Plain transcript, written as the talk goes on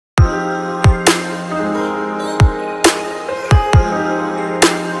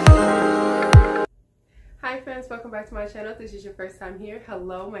welcome back to my channel. If this is your first time here,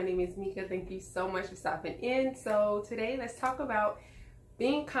 hello, my name is Mika. Thank you so much for stopping in. So today let's talk about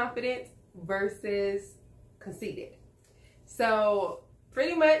being confident versus conceited. So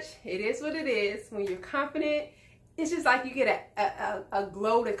pretty much it is what it is. When you're confident, it's just like you get a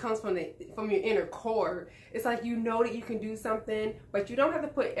glow that comes from your inner core. It's like you know that you can do something, but you don't have to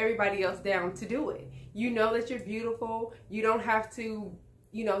put everybody else down to do it. You know that you're beautiful. You don't have to,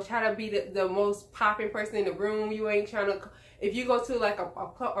 you know, try to be the most popping person in the room. You ain't trying to, if you go to like a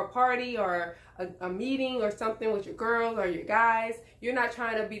party or a meeting or something with your girls or your guys, you're not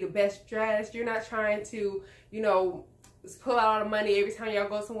trying to be the best dressed. You're not trying to, you know, pull out all the money every time y'all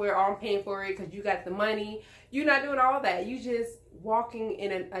go somewhere. Oh, I'm paying for it because you got the money. You're not doing all that. You just walking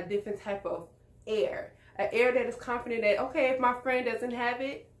in a different type of air. An air that is confident that, okay, if my friend doesn't have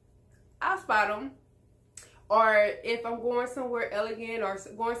it, I'll spot them. Or if I'm going somewhere elegant or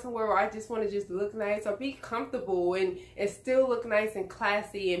going somewhere where I just want to just look nice or be comfortable and still look nice and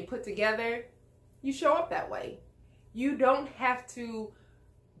classy and put together, you show up that way. You don't have to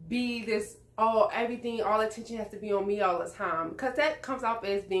be this, oh, everything, all attention has to be on me all the time, because that comes off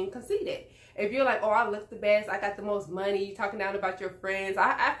as being conceited. If you're like, oh, I look the best, I got the most money, you talking down about your friends.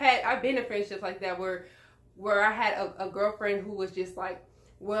 I've been in friendships like that where I had a girlfriend who was just like,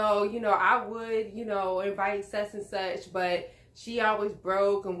 well, you know, I would, you know, invite such and such, but she always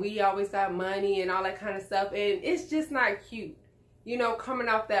broke and we always got money and all that kind of stuff. And it's just not cute, you know, coming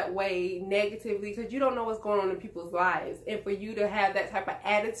off that way negatively, because you don't know what's going on in people's lives. And for you to have that type of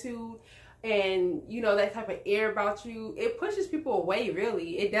attitude and, you know, that type of air about you, it pushes people away,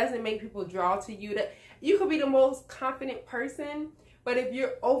 really. It doesn't make people draw to you. That you could be the most confident person, but if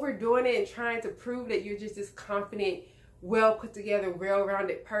you're overdoing it and trying to prove that you're just this confident, well put together,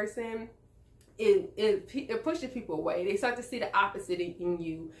 well-rounded person, it pushes people away. They start to see the opposite in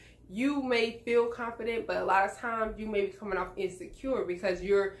you. You may feel confident, but a lot of times you may be coming off insecure because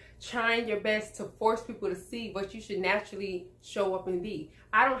you're trying your best to force people to see what you should naturally show up and be.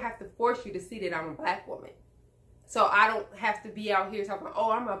 I don't have to force you to see that I'm a black woman. So I don't have to be out here talking,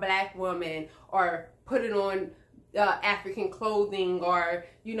 oh, I'm a black woman, or putting on African clothing, or,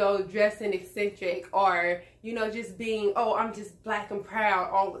 you know, dressing eccentric, or, you know, just being, oh, I'm just black and proud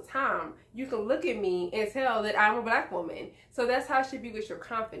all the time. You can look at me and tell that I'm a black woman. So that's how it should be with your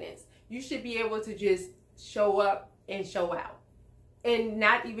confidence. You should be able to just show up and show out and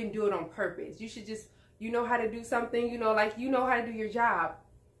not even do it on purpose. You should just, you know how to do something, you know, like you know how to do your job.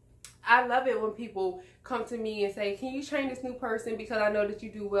 I love it when people come to me and say, can you train this new person because I know that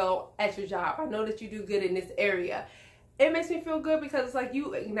you do well at your job. I know that you do good in this area. It makes me feel good because it's like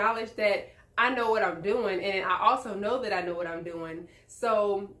you acknowledge that I know what I'm doing, and I also know that I know what I'm doing.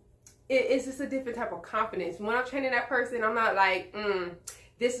 So it's just a different type of confidence. When I'm training that person, I'm not like,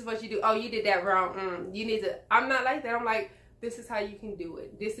 this is what you do. Oh, you did that wrong. You need to. I'm not like that. I'm like, this is how you can do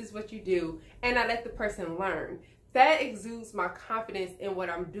it. This is what you do. And I let the person learn. That exudes my confidence in what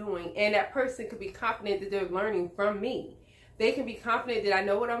I'm doing, and that person could be confident that they're learning from me. They can be confident that I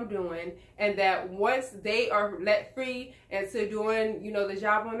know what I'm doing, and that once they are let free and to doing, you know, the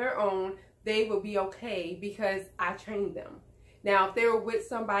job on their own, they will be okay because I trained them. Now, if they were with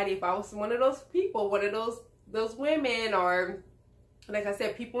somebody, if I was one of those people, one of those women, or like I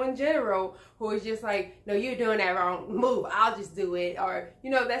said, people in general who is just like, no, you're doing that wrong, move, I'll just do it, or, you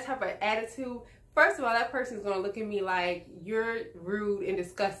know, that type of attitude. First of all, that person is going to look at me like you're rude and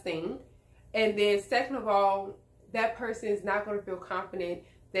disgusting. And then second of all, that person is not going to feel confident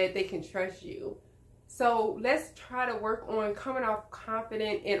that they can trust you. So let's try to work on coming off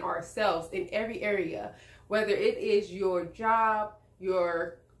confident in ourselves in every area, whether it is your job,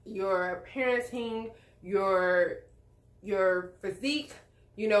 your parenting, your physique,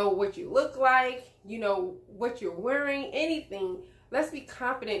 you know, what you look like, you know, what you're wearing, anything. Let's be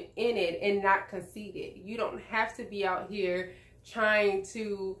confident in it and not conceited. You don't have to be out here trying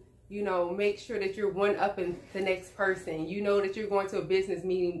to, you know, make sure that you're one-upping the next person. You know that you're going to a business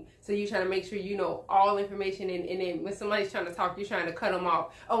meeting, so you're trying to make sure you know all information, and then when somebody's trying to talk, you're trying to cut them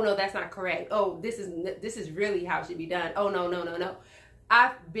off. Oh, no, that's not correct. Oh, this is really how it should be done. Oh, no, no, no, no.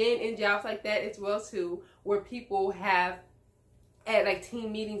 I've been in jobs like that as well, too, where people have, at like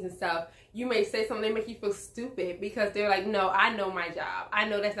team meetings and stuff, you may say something, they make you feel stupid because they're like, no, I know my job. I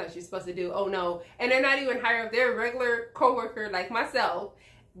know that's not what you're supposed to do. Oh, no. And they're not even higher up. They're a regular coworker like myself,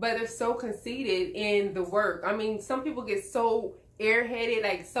 but they're so conceited in the work. I mean, some people get so airheaded,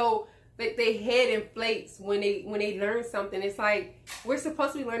 like so like their head inflates when they learn something. It's like we're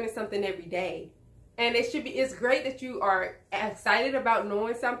supposed to be learning something every day. And it should be, it's great that you are excited about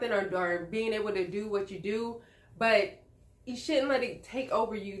knowing something or being able to do what you do, but you shouldn't let it take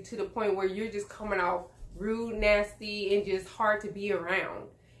over you to the point where you're just coming off rude, nasty, and just hard to be around.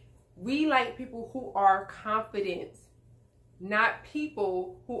 We like people who are confident, not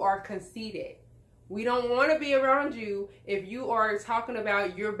people who are conceited. We don't want to be around you if you are talking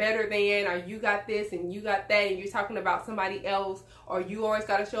about you're better than, or you got this and you got that, and you're talking about somebody else, or you always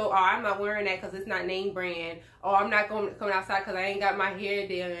got to show, oh, I'm not wearing that because it's not name brand, or I'm not coming outside because I ain't got my hair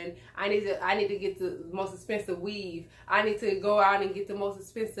done. I need to get the most expensive weave. I need to go out and get the most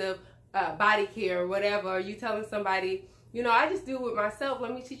expensive body care or whatever. Or you telling somebody, you know, I just do it myself.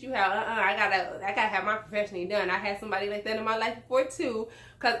 Let me teach you how. I gotta have my professionally done. I had somebody like that in my life before too,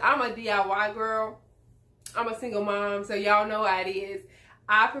 cause I'm a DIY girl. I'm a single mom, so y'all know how it is.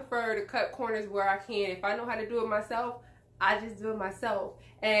 I prefer to cut corners where I can. If I know how to do it myself, I just do it myself.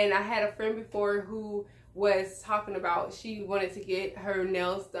 And I had a friend before who was talking about she wanted to get her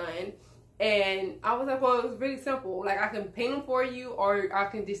nails done. And I was like, well, it was really simple. Like, I can paint them for you, or I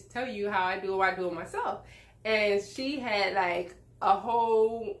can just tell you how I do it myself. And she had like a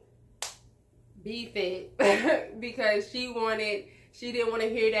whole beef it because she didn't want to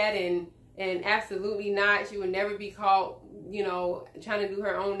hear that, and absolutely not. She would never be caught, you know, trying to do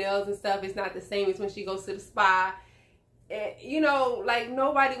her own nails and stuff. It's not the same as when she goes to the spa. And, you know, like,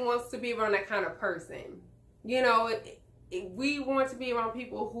 nobody wants to be around that kind of person. You know, we want to be around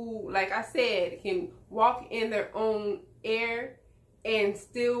people who, like I said, can walk in their own air and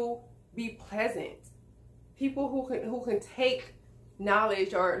still be pleasant. People who can take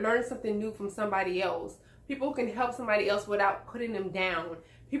knowledge or learn something new from somebody else. People who can help somebody else without putting them down.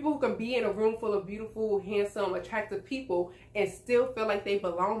 People who can be in a room full of beautiful, handsome, attractive people and still feel like they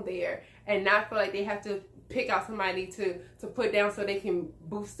belong there, and not feel like they have to pick out somebody to put down so they can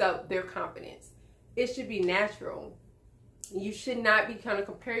boost up their confidence. It should be natural. You should not be trying to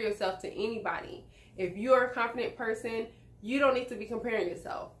compare yourself to anybody. If you're a confident person, you don't need to be comparing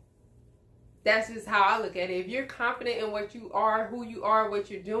yourself. That's just how I look at it. If you're confident in what you are, who you are, what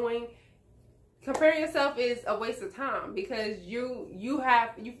you're doing, comparing yourself is a waste of time, because you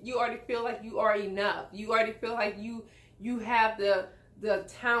already feel like you are enough. You already feel like you have the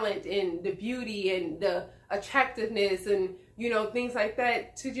talent and the beauty and the attractiveness and, you know, things like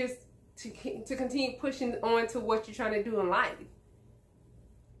that to continue pushing on to what you're trying to do in life.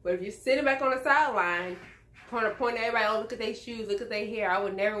 But if you're sitting back on the sideline, pointing at everybody, oh, look at their shoes, look at their hair, I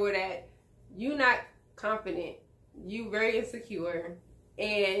would never wear that. You're not confident. You very insecure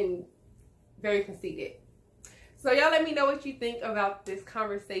and very conceited. So y'all let me know what you think about this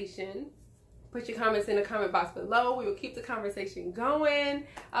conversation. Put your comments in the comment box below. We will keep the conversation going.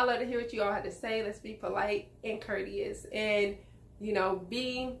 I'd love to hear what you all had to say. Let's be polite and courteous, and, you know,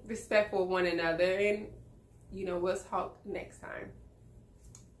 be respectful of one another. And, you know, we'll talk next time.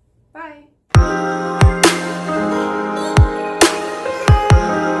 Bye.